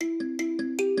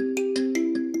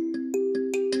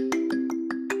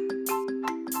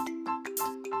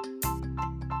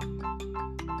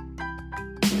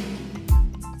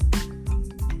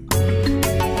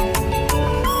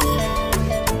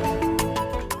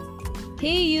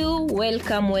Hey you,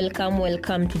 welcome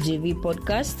to JV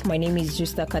Podcast. My name is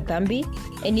Justa Katambi,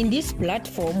 and in this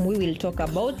platform we will talk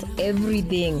about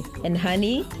everything. And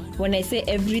honey, when I say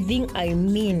everything, I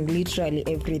mean literally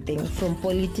everything, from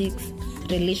politics,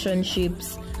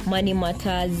 relationships, money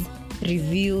matters,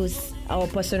 reviews, our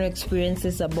personal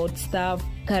experiences about stuff,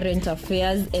 current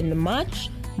affairs, and much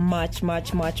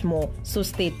more. So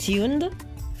stay tuned,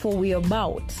 for we're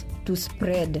about to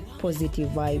spread positive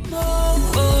vibes.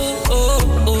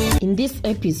 In this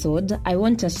episode, I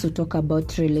want us to talk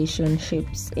about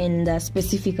relationships and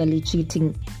specifically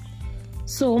cheating.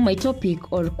 So my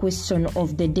topic or question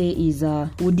of the day is,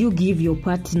 would you give your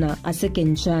partner a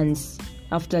second chance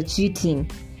after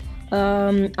cheating?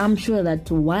 I'm sure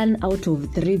that 1 out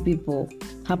of 3 people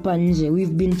hapa nje,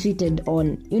 we've been cheated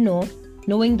on,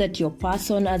 knowing that your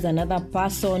person has another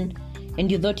person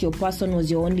and you thought your person was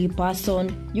your only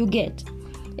person, you get.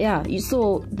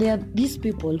 So there are these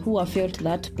people who have felt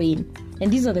that pain,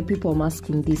 and these are the people I'm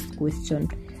asking this question.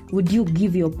 Would you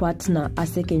give your partner a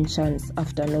second chance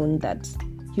after knowing that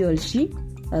he or she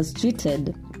has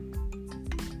cheated?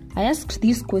 I asked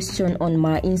this question on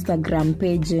my Instagram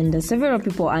page, and several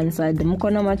people answered.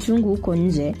 Mkona machungu uko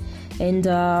nje. And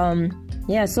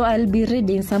so I'll be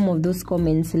reading some of those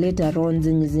comments later on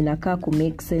zenye zinakaa ku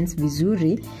make sense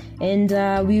vizuri, and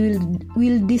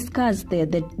we'll discuss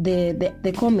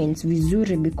the comments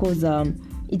vizuri, because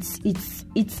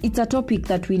it's a topic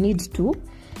that we need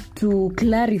to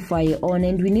clarify on,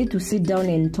 and we need to sit down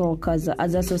and talk as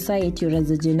a society or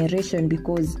as a generation,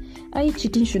 because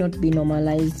cheating should not be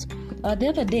normalized. The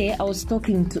other day I was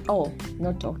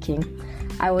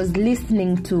I was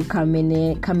listening to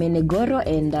Kamene Goro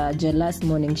and Jealous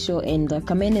Morning Show, and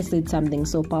Kamene said something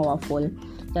so powerful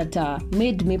that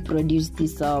made me produce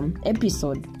this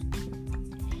episode.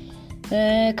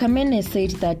 Kamene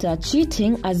said that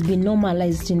cheating has been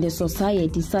normalized in the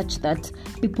society such that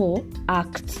people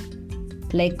act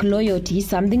like loyalty is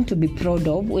something to be proud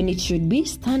of when it should be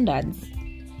standards.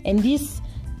 And this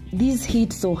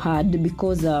hit so hard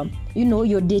because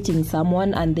you're dating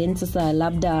someone, and then sasa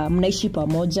labda mnaishi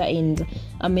pamoja, and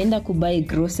ameenda kubai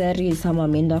groceries ama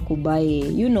ameenda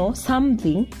kubai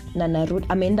something, na narudi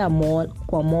ameenda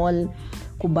kwa mall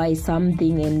kubai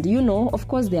something, and of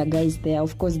course there are guys there,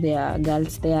 of course there are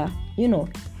girls there,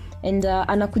 and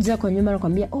anakuja kwa nyuma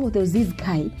anakuambia, there was this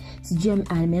guy, sijui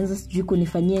ameanza sijui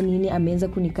kunifanyia nini, ameanza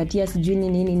kunikatia sijui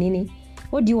nini.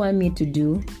 What do you want me to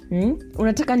do?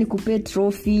 Unataka nikupe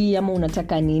trophy ama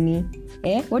unataka nini?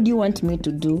 What do you want me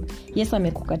to do? Yes,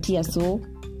 amekukatia, so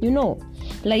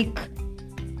like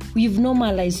we've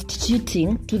normalized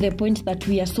cheating to the point that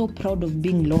we are so proud of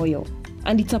being loyal,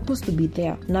 and it's supposed to be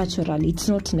there naturally. It's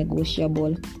not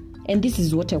negotiable, and this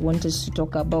is what I want us to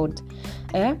talk about.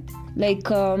 The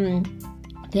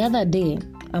other day,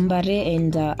 Ambare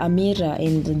and Amira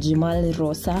and Jimal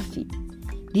Rosafi,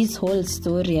 this whole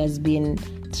story has been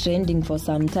trending for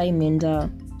some time, and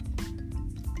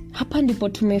hapa ndipo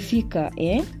tumefika.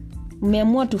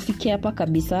 Umeamua tufike hapa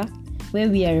kabisa, where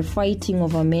we are fighting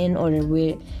over men, or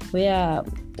where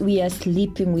we are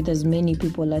sleeping with as many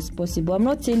people as possible. I'm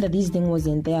not saying that this thing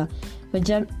wasn't there, but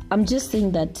I'm just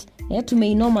saying that to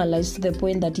may normalize to the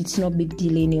point that it's no big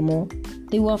deal anymore.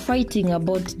 They were fighting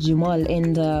about Jimal,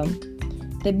 and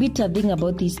the bitter thing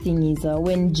about this thing is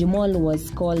when Jimal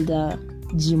was called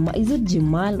is it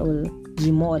Jimal or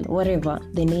Jimal, whatever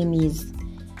the name is,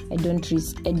 I don't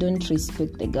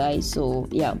respect the guy, so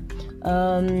yeah.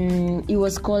 It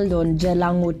was called on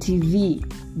Jalango TV,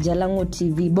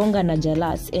 Bonga na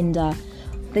Jalas, and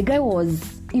the guy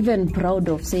was even proud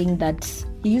of saying that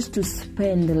he used to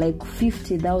spend like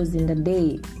 50,000 a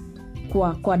day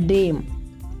kwa dem.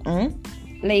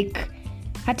 Like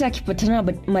hata akipatana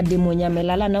mademu wenye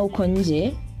amelala na uko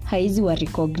nje, haizi wa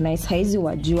recognize, haizi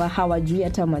wajua, hawajui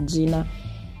hata majina.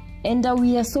 And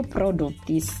we are so proud of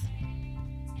this.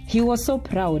 He was so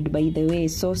proud, by the way,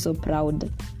 so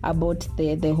proud about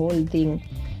the whole thing.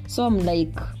 So I'm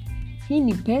like, hii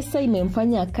ni pesa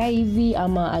imemfanya akaa hivi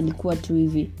ama alikuwa tu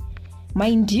hivi?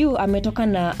 Mind you, ametoka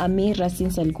na Amira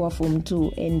since alikuwa form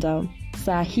 2, and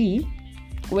sahi,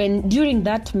 when during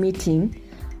that meeting,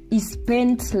 he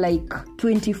spent like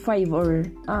 25 or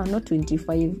not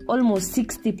 25, almost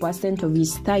 60% of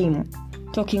his time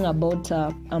talking about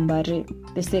Ambare,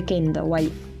 the second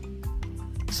wife.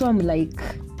 So I'm like,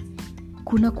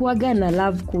 kuna kuaga na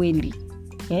love kweli?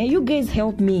 You guys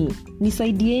help me.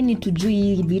 Nisaidieni tujue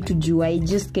hii vitu juu. I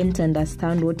just can't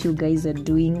understand what you guys are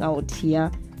doing out here.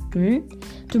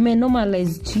 Tume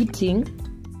normalize cheating,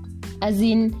 as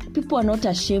in people are not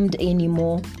ashamed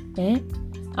anymore.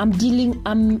 I'm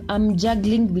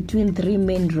juggling between 3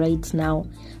 men right now.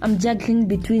 I'm juggling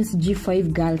between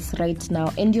G5 girls right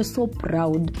now, and you're so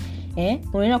proud.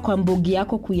 Unaenda kwa mbogi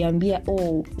yako kuiambia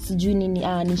sijui nini,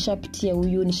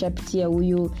 nishapitia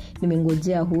huyu,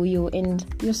 nimengojea huyu, and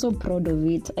you're so proud of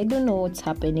it. I don't know what's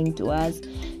happening to us.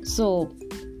 So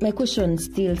my question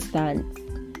still stands.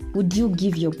 Would you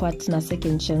give your partner a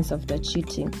second chance after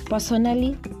cheating?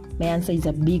 Personally, my answer is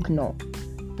a big no.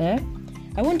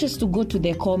 I want us to go to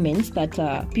the comments that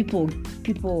people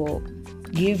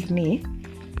gave me.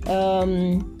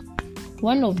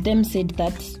 One of them said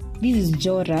that, this is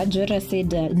Jora. Jora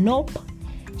said, nope,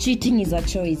 cheating is a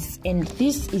choice. And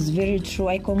this is very true.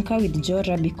 I concur with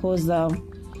Jora because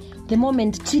the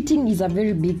moment cheating is a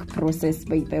very big process,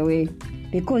 by the way.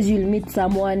 Because you'll meet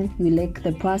someone, you like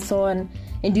the person,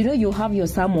 and you have your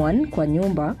someone kwa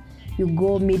nyumba. You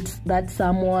go meet that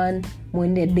someone,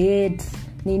 mwende date,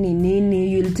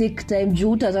 nini, you'll take time.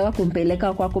 Juu utataka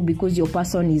kumpeleka kwako because your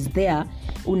person is there.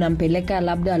 Unampeleka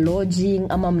labda lodging,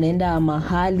 ama mnaenda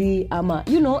mahali, ama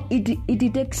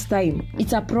it takes time.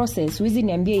 It's a process. Huwezi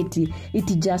niambia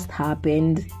it just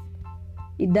happened.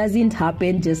 It doesn't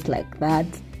happen just like that.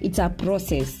 It's a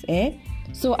process,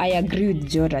 So I agree with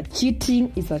Jora.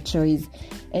 Cheating is a choice.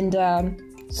 And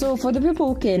so for the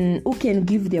people who can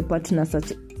give their partner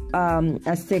such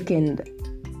a second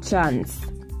chance,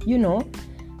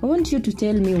 I want you to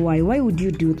tell me why. Why would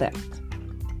you do that?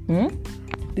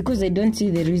 Because I don't see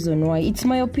the reason why. It's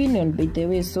my opinion, by the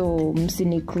way, so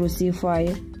msini crucify.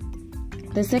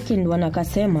 The second one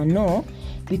akasema no,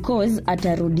 because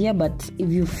atarudia, but if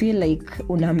you feel like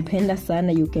unampenda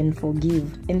sana, you can forgive.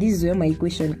 And this is where my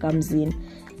question comes in.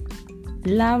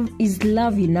 Is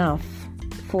love enough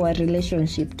for a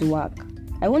relationship to work?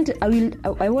 I want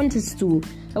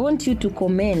you to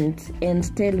comment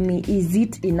and tell me, is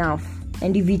it enough?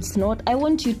 And if it's not, I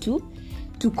want you to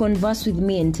converse with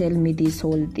me and tell me this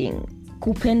whole thing.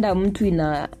 Kupenda mtu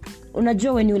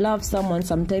unajua, when you love someone,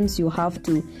 sometimes you have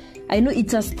to, I know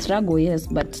it's a struggle, yes,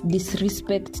 but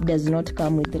disrespect does not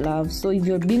come with love. So if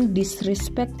you're being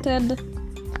disrespected,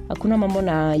 hakuna mambo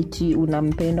na iti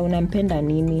unampenda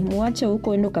nini? Muache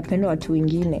huko endo kapenda watu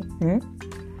wengine.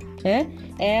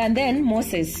 And then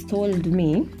Moses told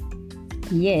me,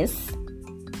 yes,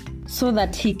 so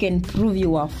that he can prove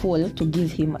you are full, to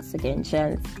give him a second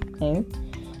chance. And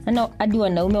now hadi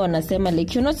wanaume wanasema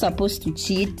like, you're not supposed to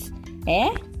cheat.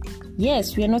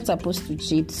 Yes, we are not supposed to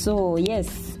cheat. So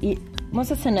yes,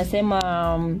 Moses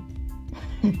anasema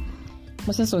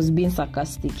Moses was being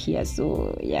sarcastic here.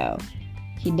 So yeah,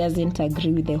 he doesn't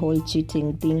agree with the whole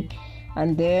cheating thing.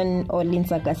 And then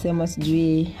Olins akasema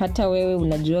sijui hata wewe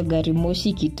unajua gari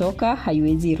moshi kitoka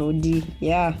haiwezi rudi.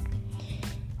 Yeah,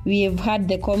 we have had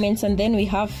the comments. And then we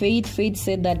have Faith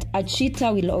said that a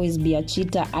cheater will always be a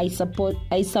cheater. I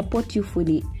support you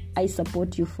fully.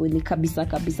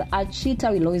 Kabisa. A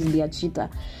cheater will always be a cheater.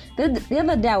 The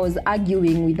other day I was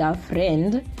arguing with a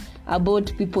friend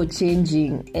about people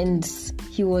changing, and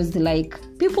he was like,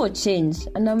 people change,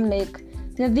 and I'm like,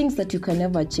 there are things that you can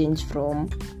never change from.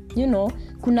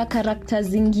 Kuna characters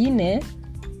zingine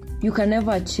you can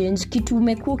never change. Kitu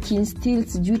umekuwa ukiinstill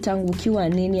sijui tangu ukiwa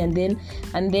nini,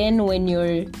 and then when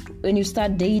you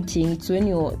start dating, it's when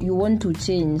you want to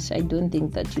change. I don't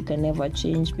think that you can never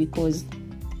change, because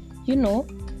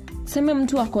sema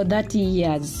mtu ako 30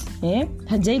 years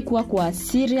hajai kuwa kwa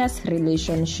serious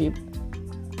relationship,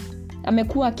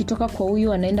 amekuwa akitoka kwa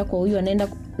huyu anaenda kwa huyu anaenda,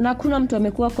 na kuna mtu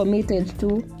amekuwa committed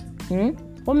to.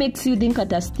 What makes you think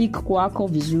ata stick kwako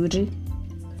vizuri?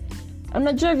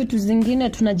 Unajua vitu zingine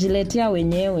tunajiletea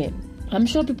wenyewe. I'm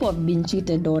sure people have been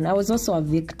cheated on. I was also a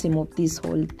victim of this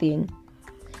whole thing.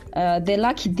 The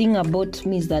lucky thing about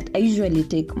me is that I usually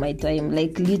take my time,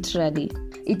 like literally.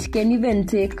 It can even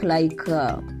take like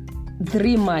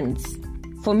 3 months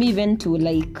for me even to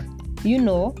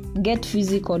get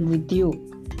physical with you.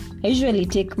 I usually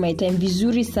take my time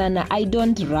vizuri sana. I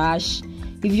don't rush.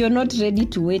 If you're not ready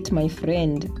to wait, my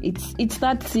friend, it's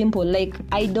that simple. Like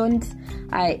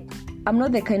I'm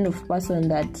not the kind of person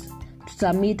that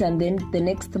to meet and then the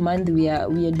next month we are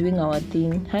doing our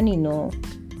thing. Honey, no.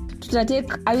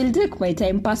 I will take my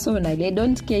time personally. I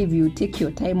don't care if you take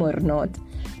your time or not.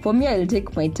 For me, I'll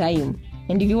take my time.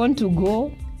 And if you want to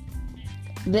go,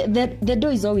 the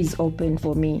door is always open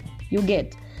for me. You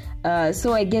get.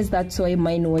 So I guess that's why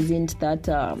mine wasn't that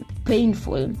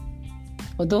painful.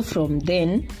 Although from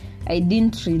then, I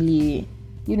didn't really,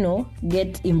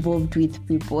 get involved with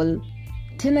people.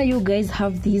 Tena you guys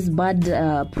have this bad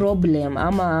problem.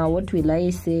 Ama, what will I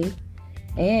say?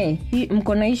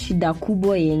 Mkona hii shida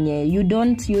kubwa yenye. You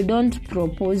don't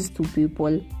propose to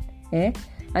people.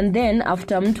 and then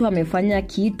after mtu amefanya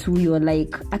kitu you're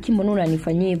like aki mbona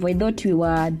unanifanyia hivyo, I thought we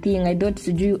were a thing, I thought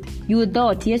you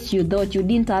thought, yes you thought, you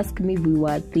didn't ask me if we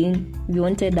were a thing, you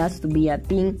wanted us to be a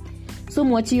thing. So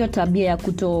mwachi hiyo tabia ya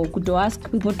kuto ask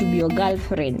people to be your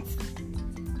girlfriends.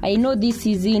 I know this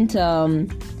isn't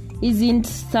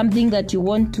something that you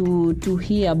want to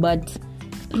hear, but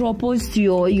propose to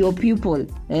your people.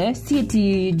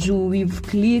 See juu we've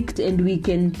clicked and we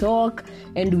can talk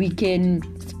and we can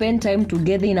spend time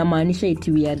together, inamaanisha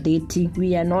iti we are dating.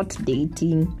 We are not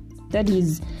dating. That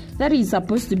is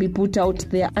supposed to be put out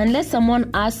there. Unless someone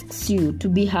asks you to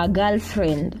be her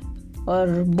girlfriend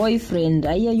or boyfriend.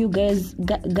 I hear you guys,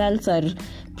 girls are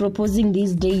proposing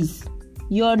these days.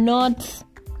 You're not.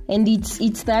 And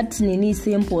it's that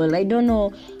simple. I don't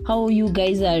know how you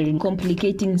guys are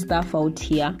complicating stuff out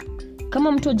here.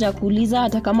 Kama mtu hajakuuliza,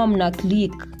 hata kama mna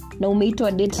click na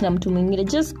umeitwa date na mtu mwingine,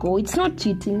 just go. It's not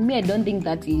cheating. Me, I don't think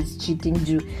that is cheating.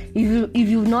 If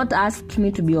you've not asked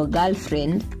me to be your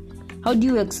girlfriend, how do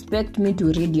you expect me to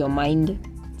read your mind?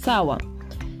 Sawa.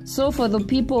 So for the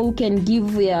people who can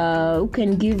give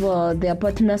their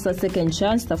partners a second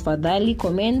chance, tafadhali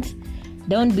comment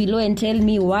down below and tell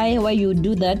me why you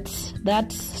do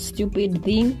that stupid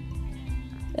thing.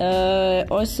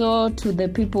 Also to the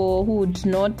people who would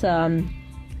not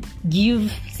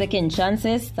give second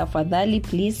chances, tafadhali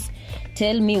please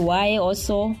tell me why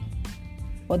also.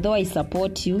 Although I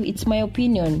support you, it's my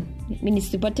opinion. Mimi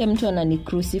nisipate mtu anani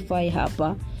crucify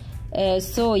hapa.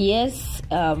 So yes,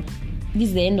 this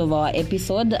is the end of our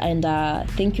episode, and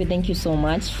thank you so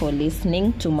much for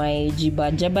listening to my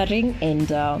jabbering. And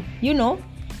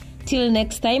till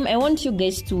next time, I want you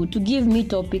guys to give me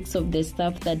topics of the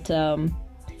stuff that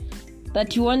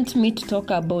you want me to talk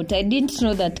about. I didn't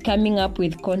know that coming up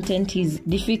with content is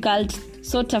difficult,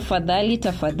 so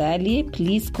tafadhali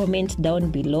please comment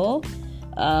down below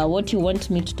what you want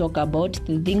me to talk about,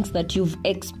 the things that you've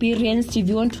experienced. If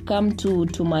you want to come to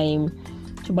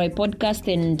my podcast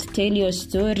and tell your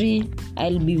story,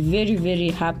 I'll be very,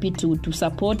 very happy to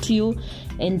support you.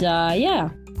 And